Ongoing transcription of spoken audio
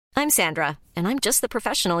I'm Sandra, and I'm just the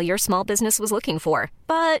professional your small business was looking for.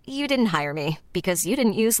 But you didn't hire me because you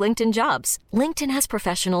didn't use LinkedIn Jobs. LinkedIn has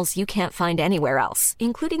professionals you can't find anywhere else,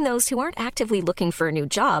 including those who aren't actively looking for a new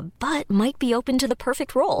job, but might be open to the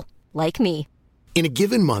perfect role, like me. In a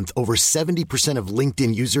given month, over 70% of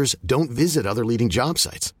LinkedIn users don't visit other leading job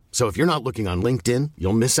sites. So if you're not looking on LinkedIn,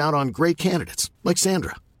 you'll miss out on great candidates like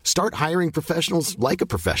Sandra. Start hiring professionals like a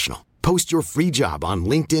professional. Post your free job on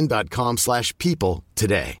linkedin.com/people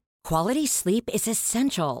today. Quality sleep is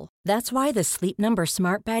essential. That's why the Sleep Number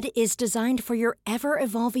Smart Bed is designed for your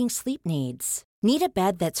ever-evolving sleep needs. Need a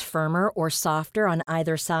bed that's firmer or softer on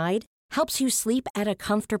either side? Helps you sleep at a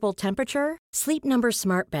comfortable temperature? Sleep Number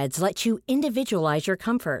Smart Beds let you individualize your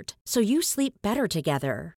comfort so you sleep better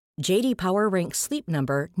together. J.D. Power ranks Sleep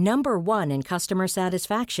Number number 1 in customer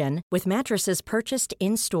satisfaction with mattresses purchased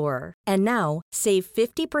in-store. And now, save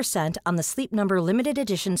 50% on the Sleep Number Limited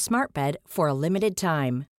Edition Smart Bed for a limited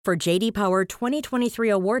time. For J.D. Power 2023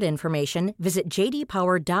 award information, visit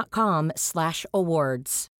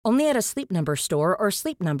jdpower.com/awards. Only at a Sleep Number store or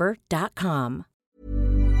sleepnumber.com.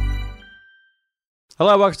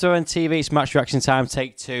 Hello, welcome to NTV. It's match reaction time,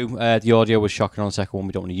 take 2. The audio was shocking on the second one.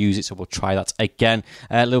 We don't want to use it, so we'll try that again.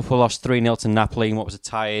 Liverpool lost 3-0 to Napoli in what was a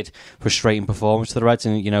tired, frustrating performance for the Reds,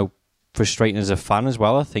 and, frustrating as a fan as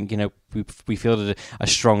well. I think, we fielded a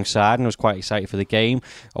strong side and I was quite excited for the game.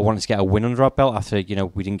 I wanted to get a win under our belt after,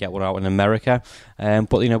 we didn't get one out in America.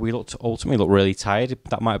 But, we ultimately looked really tired.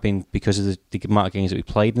 That might have been because of the amount of games that we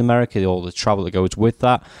played in America, all the travel that goes with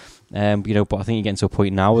that. But I think you're getting to a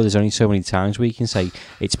point now where there's only so many times where you can say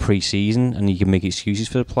it's pre-season and you can make excuses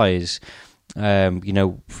for the players.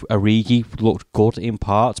 Origi looked good in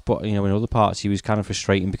parts, but in other parts he was kind of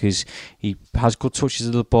frustrating because he has good touches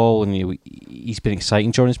of the ball and he's been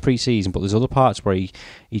exciting during his pre-season, but there's other parts where he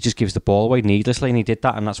just gives the ball away needlessly, and he did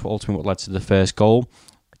that, and that's what ultimately led to the first goal.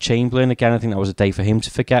 Chamberlain, again, I think that was a day for him to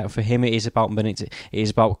forget. For him, it is about minutes. It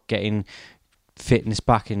is about getting fitness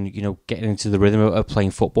back and getting into the rhythm of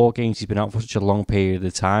playing football games. He's been out for such a long period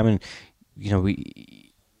of time, and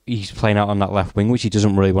he's playing out on that left wing, which he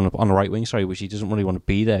doesn't really want to, on the right wing, which he doesn't really want to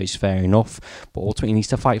be there. He's fair enough, but ultimately he needs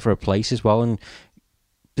to fight for a place as well. And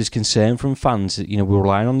there's concern from fans that we're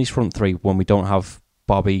relying on these front three when we don't have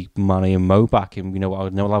Bobby, Manny and Mo back, and we'll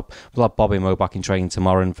have Bobby and Mo back in training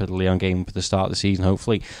tomorrow and for the Lyon game for the start of the season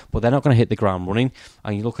hopefully, but they're not going to hit the ground running.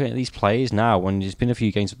 And you're looking at these players now when there's been a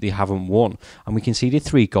few games that they haven't won, and we conceded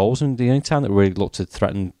 3 goals, and the only time that we really looked to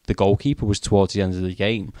threaten the goalkeeper was towards the end of the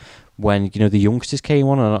game when the youngsters came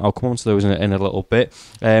on, and I'll come on to those in a little bit.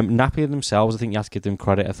 Napoli themselves, I think you have to give them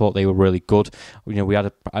credit. I thought they were really good. We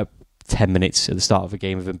had a 10 minutes at the start of the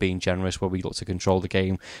game of them being generous where we looked to control the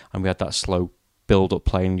game, and we had that slow build-up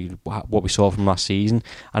playing, what we saw from last season,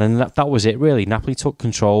 and then that was it really. Napoli took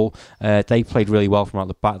control. They played really well from out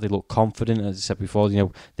the back. They looked confident, as I said before.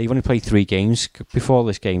 They've only played 3 games before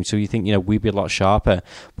this game, so you think we'd be a lot sharper,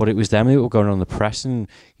 but it was them who were going on the press and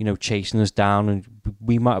chasing us down, and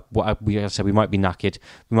we might be knackered.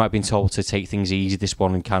 We might have been told to take things easy this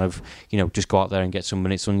one and kind of just go out there and get some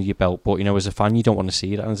minutes under your belt, but as a fan you don't want to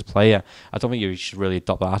see that, and as a player I don't think you should really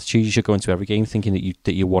adopt that attitude. You should go into every game thinking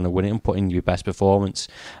that you want to win it and put in your best performance.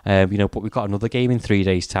 But we've got another game in 3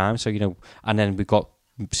 days time, so and then we've got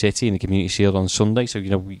City in the Community Shield on Sunday, so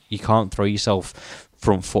you can't throw yourself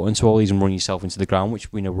front foot into all these and run yourself into the ground,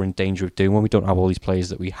 which we're in danger of doing when we don't have all these players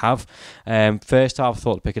that we have. First half I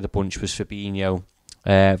thought the pick of the bunch was Fabinho,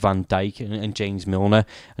 Van Dijk and James Milner,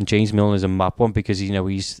 and James Milner is a mad one because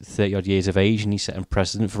he's 30 odd years of age and he's setting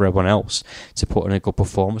precedent for everyone else to put in a good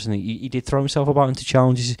performance, and he did throw himself about into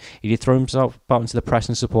challenges. He did throw himself about into the press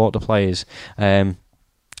and support the players,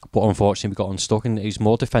 but unfortunately we got unstuck, and it was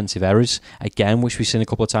more defensive errors again, which we've seen a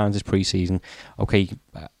couple of times this pre-season. Okay,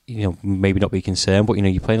 maybe not be concerned, but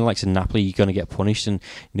you're playing the likes of Napoli, you're going to get punished, and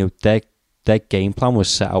their game plan was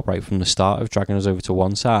set out right from the start of dragging us over to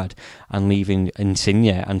one side and leaving Insigne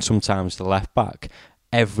and sometimes the left back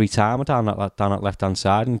every time down that left hand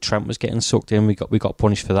side, and Trent was getting sucked in. We got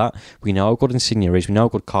punished for that. We know how good Insigne is. We know how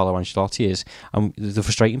good Carlo Ancelotti is. And the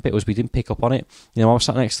frustrating bit was we didn't pick up on it. I was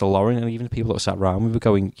sat next to Lauren, and even the people that sat around, we were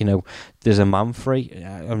going, there's a man free.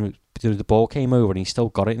 And the ball came over and he still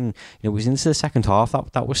got it, and it was into the second half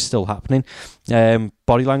that was still happening.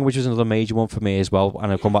 Body language was another major one for me as well,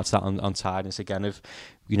 and I'll come back to that on tiredness again of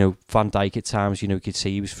Van Dijk at times, you could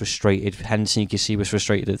see he was frustrated. Henderson, you could see he was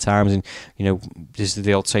frustrated at times, and there's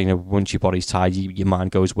the old saying, once your body's tired, your mind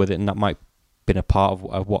goes with it, and that might been a part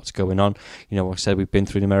of what's going on. Like I said, we've been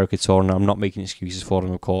through the America tour, and I'm not making excuses for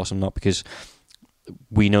them, of course. I'm not, because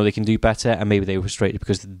we know they can do better, and maybe they were frustrated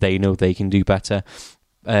because they know they can do better.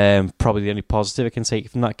 Probably the only positive I can take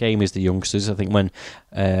from that game is the youngsters. I think when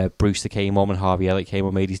Brewster came on, when Harvey Elliott came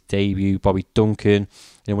on, made his debut, Bobby Duncan,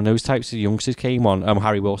 when those types of youngsters came on,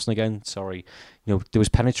 Harry Wilson again, sorry, there was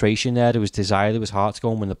penetration there, there was desire, there was heart to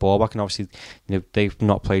go and win the ball back, and obviously, they've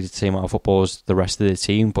not played the same amount of football as the rest of the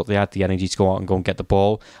team, but they had the energy to go out and go and get the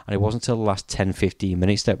ball, and it wasn't until the last 10-15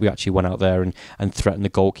 minutes that we actually went out there and threatened the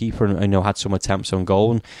goalkeeper and had some attempts on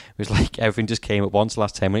goal, and it was like everything just came at once. The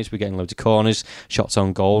last 10 minutes we were getting loads of corners, shots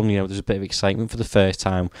on goal, and there's a bit of excitement for the first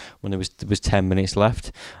time when there was 10 minutes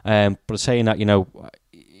left. But saying that,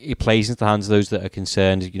 it plays into the hands of those that are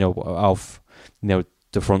concerned, of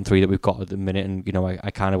the front three that we've got at the minute, and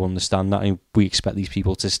I kind of understand that, and we expect these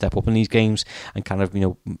people to step up in these games and kind of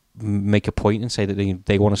make a point and say that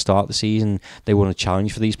they want to start the season, they want to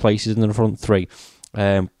challenge for these places in the front three.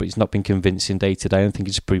 But it's not been convincing day to day. I think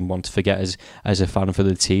it's been one to forget as a fan for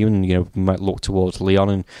the team, and we might look towards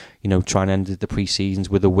Lyon and try and end the pre-seasons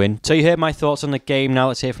with a win. So you heard my thoughts on the game. Now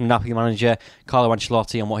let's hear from Napoli manager Carlo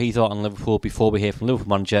Ancelotti on what he thought on Liverpool before we hear from Liverpool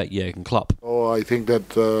manager Jurgen Klopp. I think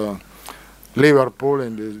that Liverpool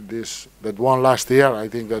in that won last year, I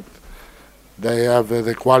think that they have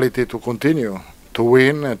the quality to continue to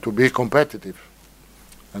win and to be competitive,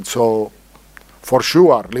 and so for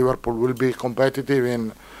sure Liverpool will be competitive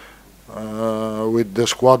in with the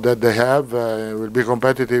squad that they have, will be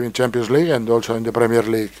competitive in Champions League and also in the Premier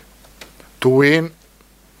League. To win,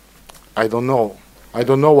 I don't know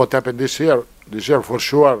what happened this year. This year for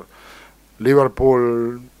sure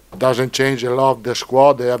Liverpool doesn't change a lot of the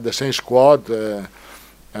squad. They have the same squad,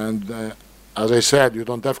 and as I said, you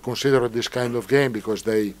don't have to consider this kind of game because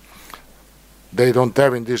they don't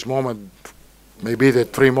have in this moment maybe the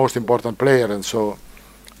three most important players, and so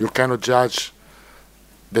you cannot judge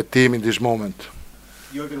the team in this moment.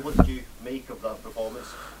 Jurgen, what did you make of that performance?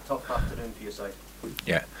 Tough afternoon for your side.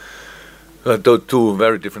 Yeah, two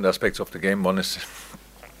very different aspects of the game. One is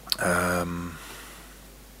the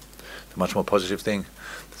much more positive thing.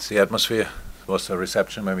 It's the atmosphere. It was the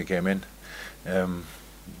reception when we came in.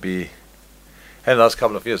 We had the last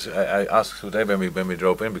couple of years. I asked today when we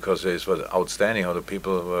drove in, because it was outstanding how the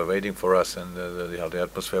people were waiting for us and how the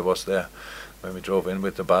atmosphere was there when we drove in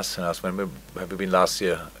with the bus. And asked have we been last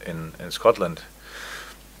year in Scotland.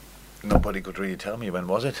 Nobody could really tell me when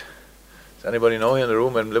was it. Does anybody know here in the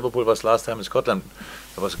room when Liverpool was last time in Scotland?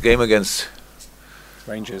 There was a game against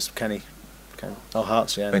Rangers. Kenny. Oh,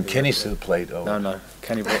 Hearts, yeah. When Kenny still played. Oh. No.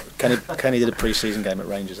 Kenny did a pre-season game at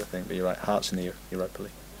Rangers, I think, but you're right. Hearts in the Europa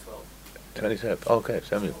League. 27. Okay,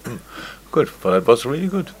 good. But that was really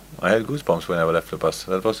good. I had goosebumps when I left the bus.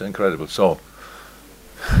 That was incredible. So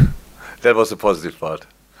that was the positive part.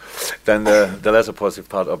 Then the lesser positive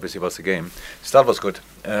part obviously was the game. Start was good,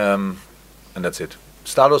 and that's it.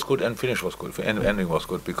 Start was good and finish was good. Ending was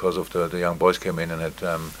good because of the young boys came in and had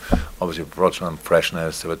obviously brought some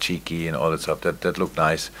freshness. They were cheeky and all that stuff. That looked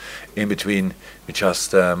nice. In between, we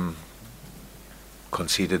just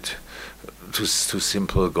conceded two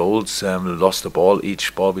simple goals. Lost the ball.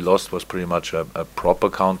 Each ball we lost was pretty much a proper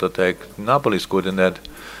counter-attack. Napoli is good in that,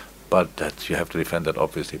 but that you have to defend that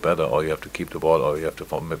obviously better, or you have to keep the ball, or you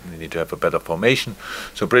need to have a better formation.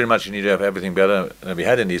 So pretty much you need to have everything better than we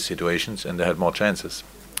had in these situations, and they had more chances.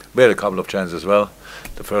 We had a couple of chances as well,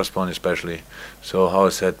 the first one especially. So how I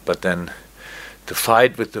said, but then the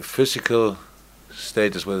fight with the physical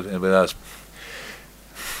status with us,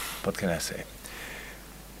 what can I say?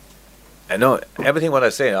 I know everything what I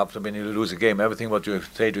say after when you lose a game, everything what you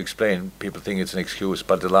say to explain, people think it's an excuse.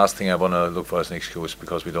 But the last thing I want to look for is an excuse,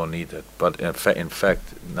 because we don't need it. But in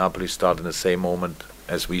fact, Napoli started in the same moment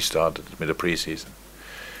as we started with the pre-season.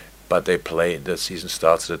 But the season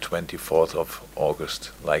starts the 24th of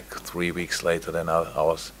August, like 3 weeks later than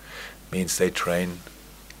ours. Means they train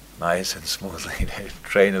nice and smoothly. They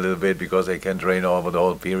train a little bit because they can train over the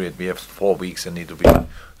whole period. We have 4 weeks and need to be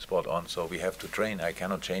spot on, so we have to train. I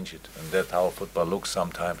cannot change it, and that's how football looks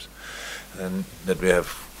sometimes. And that we have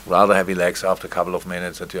rather heavy legs after a couple of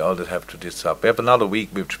minutes, that we all have to disrupt. We have another week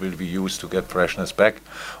which will be used to get freshness back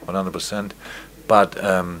 100%. But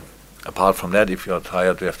apart from that, if you're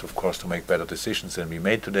tired, we have to, of course, to make better decisions than we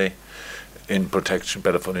made today. In protection,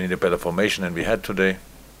 we need a better formation than we had today.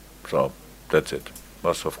 So that's it.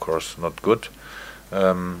 Was of course not good,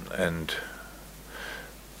 and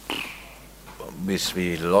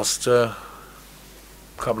we lost a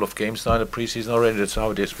couple of games now in the preseason already. That's how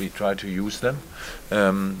it is. We try to use them.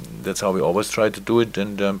 That's how we always try to do it,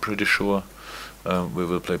 and I'm pretty sure we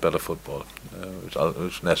will play better football.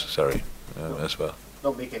 It's necessary as well.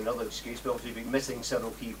 not making another excuse, but obviously you've been missing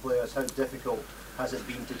several key players. How difficult has it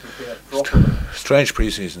been to prepare properly? Strange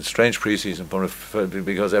pre-season,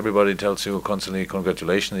 because everybody tells you constantly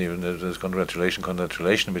congratulations, even there's congratulations,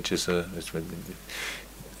 which is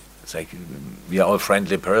it's like we are all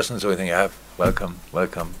friendly persons, so we think, yeah, welcome.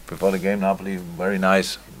 Before the game, Napoli, very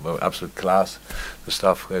nice, absolute class, the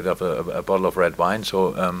stuff. They have a bottle of red wine,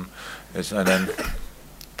 so and then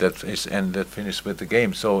that finishes with the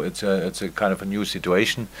game. So it's a kind of a new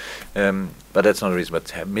situation, but that's not the reason.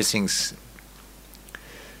 But missing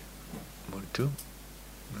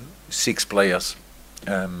 6 players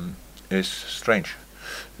is strange.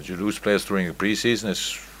 That you lose players during the pre-season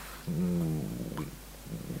is.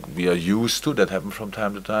 We are used to that happen from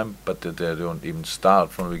time to time, but that they don't even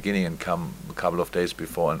start from the beginning and come a couple of days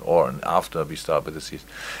before and after we start with the season.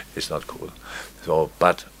 It's not cool. So,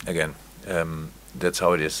 but again, that's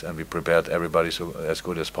how it is, and we prepared everybody so as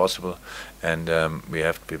good as possible, and we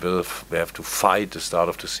have to fight the start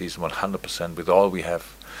of the season 100% with all we have.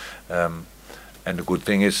 And the good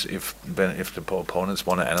thing is, if the opponents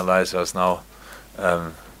want to analyze us now,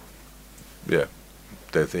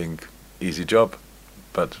 they think easy job.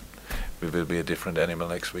 But we will be a different animal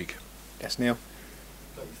next week. Yes, Neil?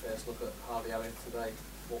 Got your first look at Harvey Elliott today.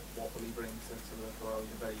 What will he bring to Liverpool?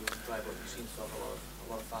 He's a very young player, but he seems to have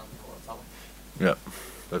a lot of fans and a lot of talent. Yeah,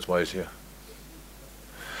 that's why he's here.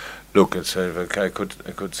 Look, I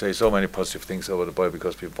could say so many positive things over the boy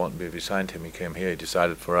because we signed him. He came here. He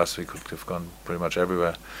decided for us. We could have gone pretty much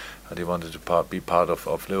everywhere, and he wanted to be part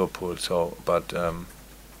of Liverpool. So, but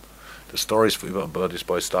the stories about this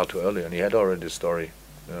boy start too early, and he had already a story.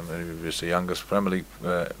 He was the youngest Premier League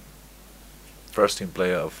first team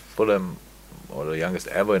player of Fulham, or the youngest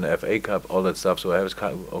ever in the FA Cup, all that stuff. So I have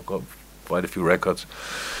quite a few records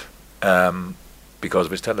because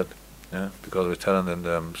of his talent. Yeah, because of his talent,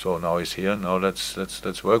 and so now he's here. Now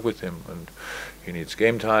let's work with him, and he needs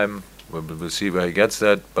game time. We'll see where he gets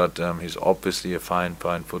that, but he's obviously a fine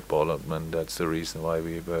footballer, and that's the reason why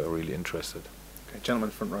we were really interested. Okay, gentleman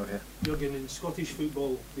front row here. Jürgen, in Scottish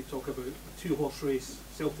football, they talk about a 2-horse race,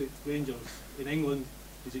 Celtic, Rangers. In England,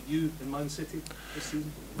 is it you and Man City this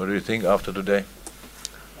season? What do you think after today?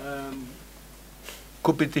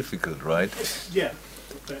 Could be difficult, right? Yeah,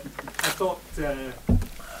 but I thought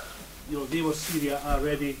they were Serie A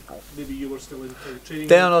ready. Maybe you were still in training.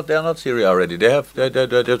 They are not Serie A ready. They're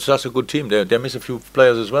just a good team. They miss a few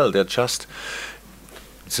players as well. It's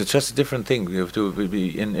just a different thing. You have to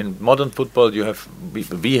be in modern football. We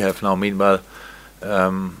have now, meanwhile,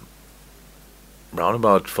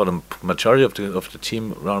 roundabout for the majority of the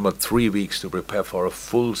team, roundabout 3 weeks to prepare for a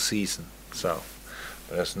full season. So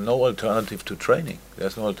there's no alternative to training.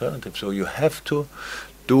 There's no alternative. So you have to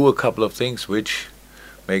do a couple of things which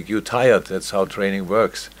make you tired. That's how training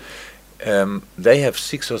works. They have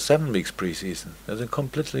 6 or 7 weeks pre-season. That's a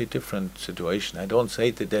completely different situation. I don't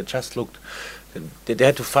say that they just looked. They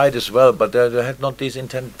had to fight as well, but they had not these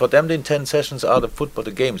intense. For them, the intense sessions are the football,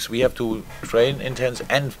 the games. We have to train intense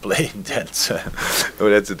and play intense. So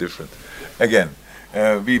that's a difference. Again,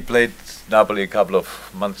 we played Napoli a couple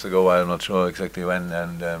of months ago. I'm not sure exactly when,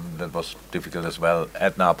 and that was difficult as well.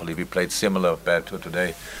 At Napoli, we played similar bad to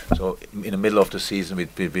today. So in the middle of the season, we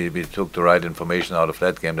took the right information out of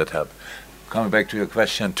that game that helped. Coming back to your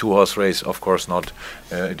question, 2-horse race, of course not.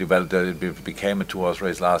 It became a 2-horse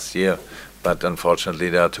race last year. But unfortunately,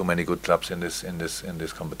 there are too many good clubs in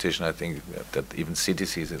this competition. I think that even City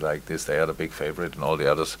sees it like this. They are the big favorite, and all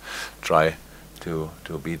the others try to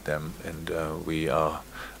beat them. And we are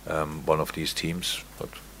one of these teams. But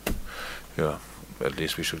yeah, at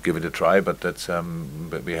least we should give it a try. But that's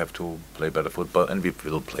but we have to play better football, and we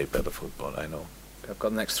will play better football. I know. Okay, I've got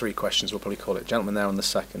the next 3 questions. We'll probably call it. Gentleman there on the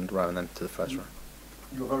second row, and then to the first row.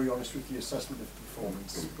 You're very honest with the assessment of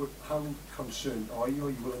performance, but how concerned are you? Are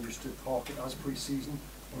you willing just to park it as pre-season,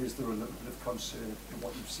 or is there a little bit of concern in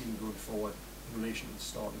what you've seen going forward in relation to the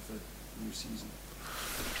start of the new season?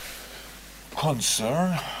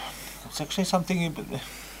 Concern? It's actually something.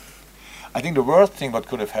 I think the worst thing what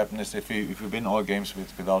could have happened is if we win all games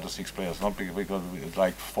without the 6 players, not because it's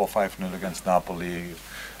like 4-5-0 against Napoli,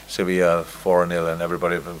 Sevilla 4-0, and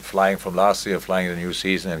everybody flying from last year, flying the new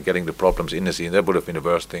season, and getting the problems in the season. That would have been the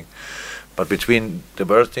worst thing. But between the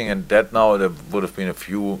worst thing and that, now there would have been a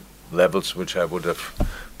few levels which I would have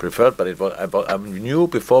preferred. But I knew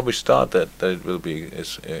before we started that it will be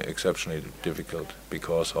exceptionally difficult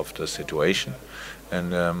because of the situation.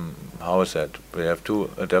 And how is that? We have to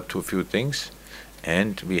adapt to a few things,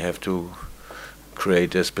 and we have to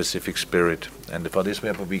create a specific spirit. And for this, we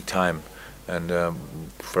have a week time. And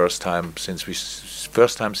first time since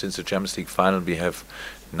the Champions League final, we have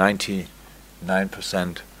 90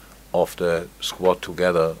 99% of the squad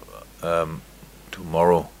together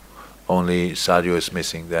tomorrow. Only Sadio is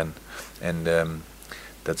missing then, and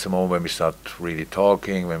that's the moment when we start really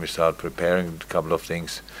talking, when we start preparing a couple of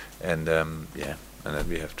things, and and then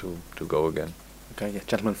we have to go again. Okay, yeah,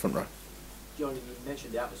 gentleman front row. Johnny, you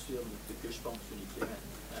mentioned the atmosphere and the goosebumps when you came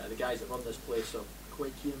in. The guys that run this place are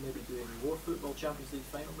quite keen maybe doing more football, Champions League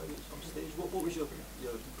final maybe at some stage. What was your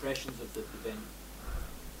impressions of the venue?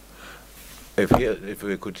 If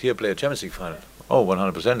we could here play a Champions League final,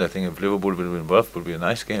 100%. I think if Liverpool will win both, would be a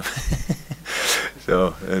nice game.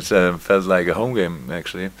 So it felt like a home game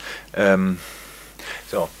actually.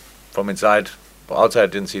 So from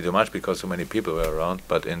outside didn't see too much because so many people were around,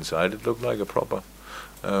 but inside it looked like a proper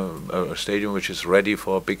a stadium which is ready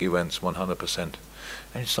for big events 100%.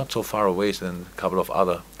 And it's not so far away than a couple of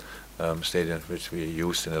other stadiums which we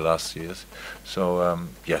used in the last years. So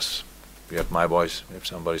yes, we have my voice if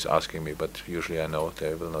somebody's asking me, but usually I know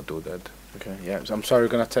they will not do that. Okay, yeah, so I'm sorry, we're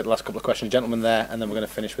going to take the last couple of questions. Gentleman there, and then we're going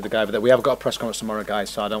to finish with the guy. But we have got a press conference tomorrow, guys,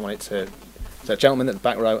 so I don't want it to... So gentleman at the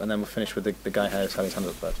back row, and then we'll finish with the guy who's had his hand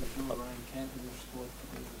up first.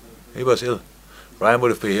 He was ill. Ryan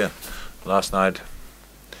would have been here last night.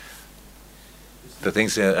 The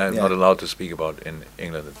things I'm not allowed to speak about in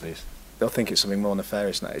England, at least. They'll think it's something more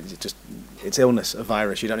nefarious now. It's illness, a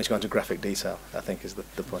virus. You don't need to go into graphic detail, I think, is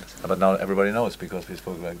the point. But now everybody knows because we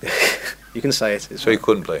spoke like this. You can say it. So he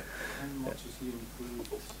couldn't play. How much is he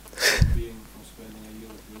improved being from spending a year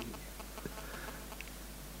with you?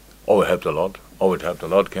 Oh, it helped a lot. It helped a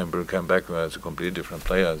lot. Came back as a completely different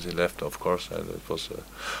player as he left, of course. It was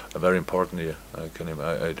a very important year.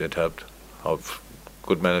 It helped. How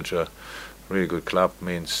good manager, really good club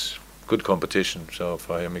means good competition. So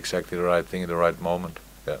for him, exactly the right thing at the right moment.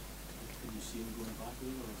 Yeah. Can you see him going back there,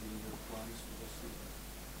 or is he in your plans for this season?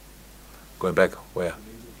 Going back where?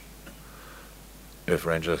 Rangers? If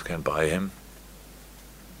Rangers can buy him.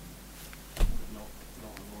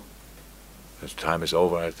 His time is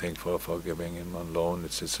over, I think, for giving him on loan.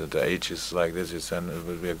 It's the age is like this. It's then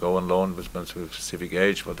we go on loan with a specific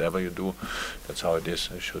age. Whatever you do, that's how it is.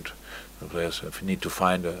 The players need to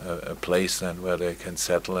find a place then where they can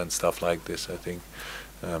settle and stuff like this. I think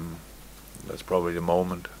that's probably the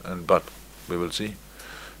moment. But we will see.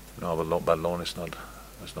 No, but loan is not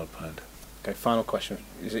planned. Okay, final question.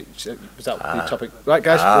 Was that the topic? Right,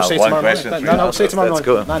 guys, we'll see you tomorrow night. No, we'll see you tomorrow night.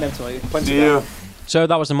 Cool. 9 a.m. tomorrow. See you. So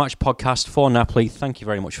that was the Match Podcast for Napoli. Thank you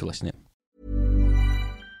very much for listening.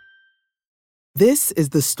 This is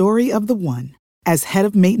the story of the one. As head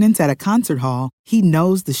of maintenance at a concert hall, he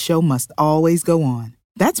knows the show must always go on.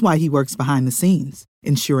 That's why he works behind the scenes,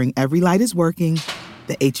 ensuring every light is working,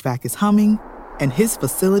 the HVAC is humming, and his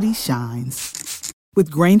facility shines. With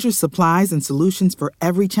Grainger's supplies and solutions for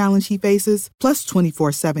every challenge he faces, plus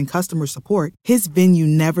 24/7 customer support, his venue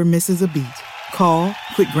never misses a beat. Call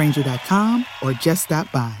quickgrainger.com or just stop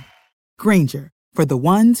by. Grainger, for the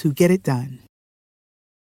ones who get it done.